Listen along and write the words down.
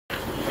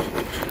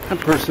That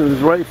person is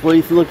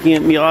rightfully looking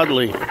at me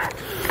oddly.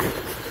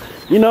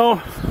 You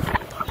know,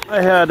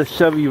 I had a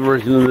Chevy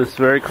version of this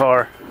very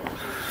car,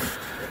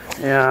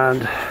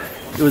 and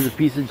it was a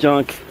piece of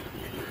junk.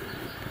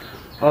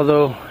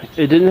 Although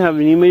it didn't have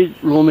any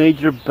real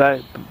major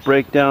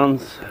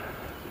breakdowns,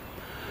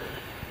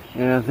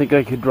 and I think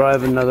I could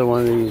drive another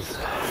one of these.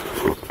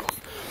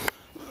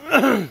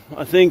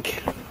 I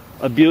think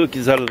a Buick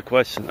is out of the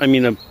question. I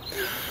mean, a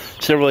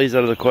Chevrolet is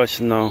out of the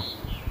question though.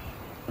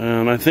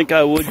 And I think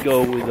I would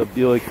go with a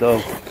Buick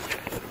though.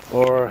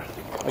 Or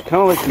I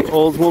kind of like the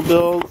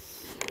Oldsmobiles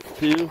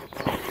too.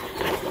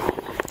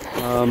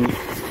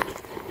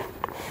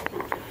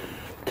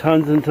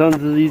 Tons and tons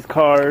of these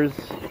cars.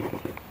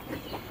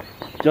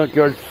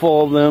 Junkyard's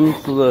full of them,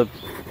 so the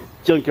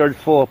junkyard's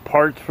full of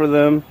parts for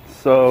them.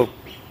 So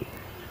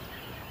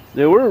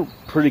they were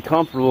pretty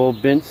comfortable.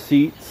 Bench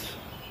seats.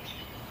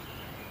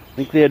 I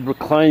think they had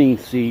reclining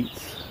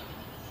seats.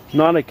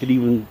 Not I could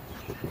even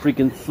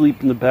freaking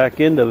sleep in the back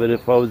end of it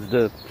if I was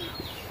to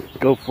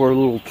go for a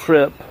little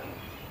trip.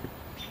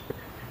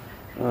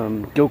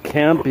 Go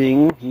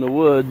camping in the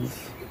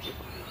woods.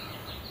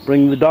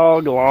 Bring the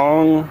dog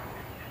along.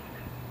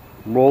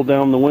 Roll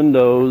down the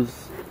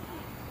windows.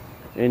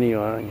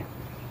 Anyway.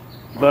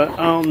 But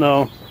I don't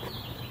know.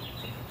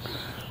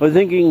 I was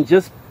thinking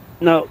just...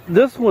 Now,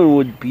 this one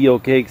would be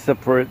okay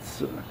except for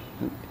its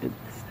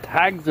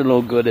tags are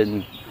no good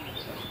in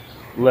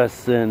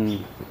less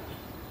than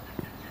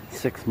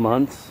 6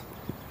 months.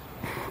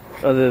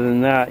 Other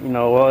than that, you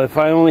know, well, if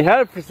I only had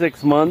it for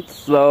 6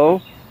 months,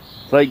 though,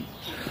 it's like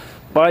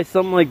buy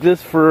something like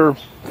this for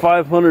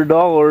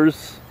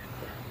 $500,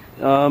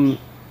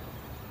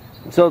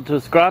 sell it to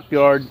a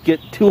scrapyard, get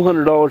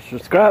 $200 for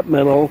scrap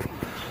metal.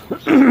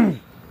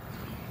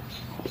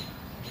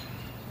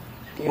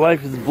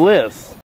 Life is bliss.